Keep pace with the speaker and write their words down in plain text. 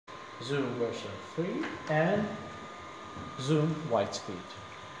Zoom version 3 and Zoom Widespeed.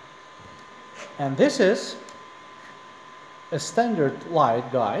 And this is a standard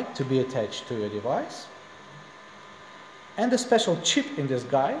light guide to be attached to your device. And the special chip in this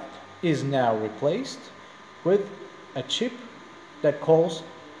guide is now replaced with a chip that calls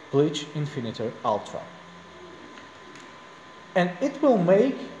Bleach Infinitor Ultra. And it will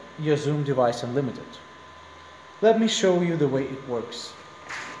make your Zoom device unlimited. Let me show you the way it works.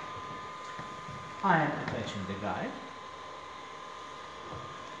 I am attaching the guide.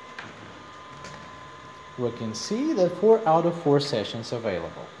 We can see that 4 out of 4 sessions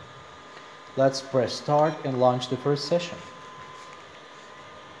available. Let's press start and launch the first session.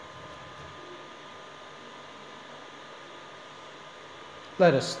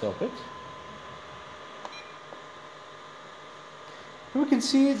 Let us stop it. We can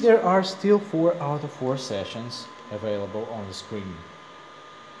see there are still 4 out of 4 sessions available on the screen.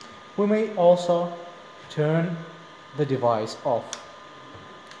 We may also turn the device off.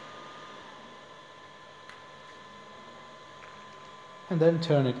 And then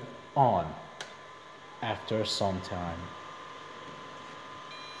turn it on after some time.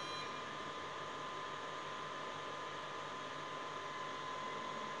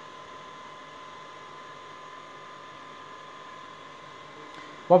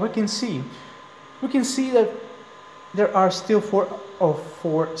 What we can see that there are still 4 of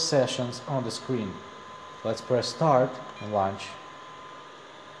 4 sessions on the screen. Let's press start and launch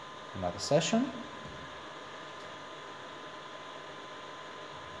another session.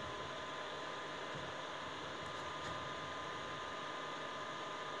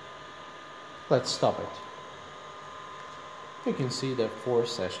 Let's stop it. You can see that 4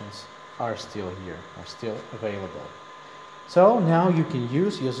 sessions are still here, are still available. So now you can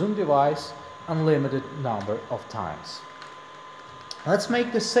use your Zoom device unlimited number of times. Let's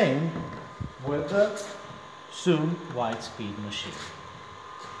make the same with the Zoom Widespeed machine.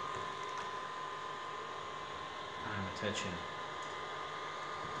 I'm attaching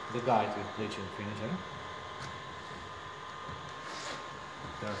the guide with Bleach Infinitor.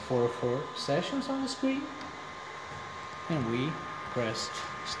 There are 4 sessions on the screen, and we press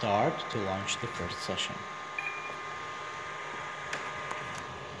start to launch the first session.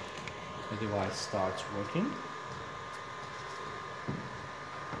 The device starts working.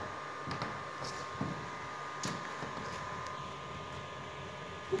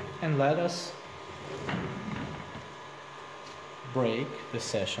 And let us break the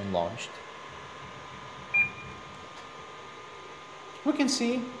session launched. We can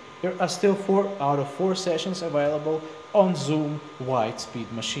see there are still 4 out of 4 sessions available on Zoom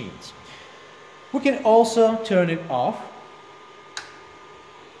Widespeed machines. We can also turn it off.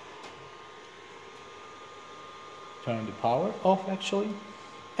 Turn the power off actually,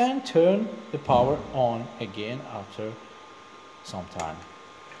 and turn the power on again after some time.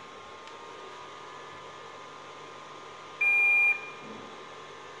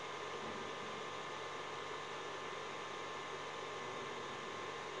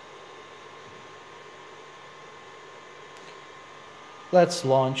 Let's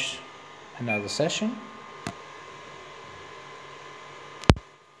launch another session.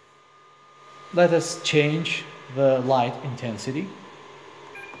 Let us change the light intensity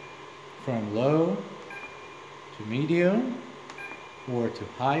from low to medium or to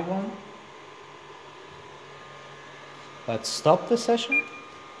high one. Let's stop the session.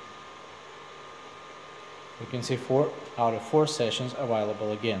 You can see 4 out of 4 sessions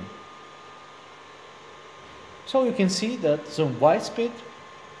available again. So you can see that Zoom Widespeed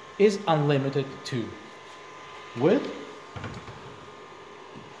is unlimited too, with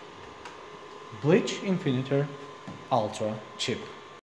Bleach Infinitor Ultra chip.